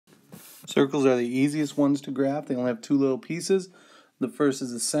Circles are the easiest ones to graph. They only have two little pieces. The first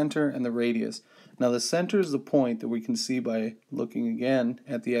is the center and the radius. Now the center is the point that we can see by looking again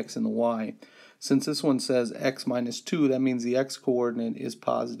at the x and the y. Since this one says x minus 2, that means the x coordinate is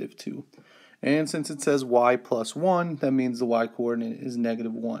positive 2. And since it says y plus 1, that means the y coordinate is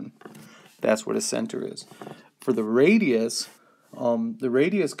negative 1. That's where the center is. For the radius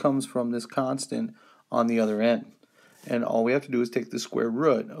comes from this constant on the other end. And all we have to do is take the square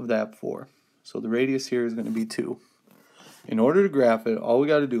root of that 4. So the radius here is going to be 2. In order to graph it, all we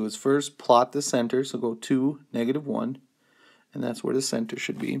got to do is first plot the center, so go 2, negative 1, and that's where the center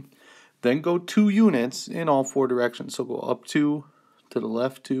should be. Then go 2 units in all 4 directions, so go up 2, to the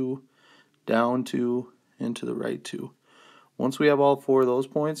left 2, down 2, and to the right 2. Once we have all 4 of those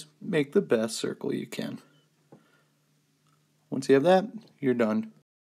points, make the best circle you can. Once you have that, you're done.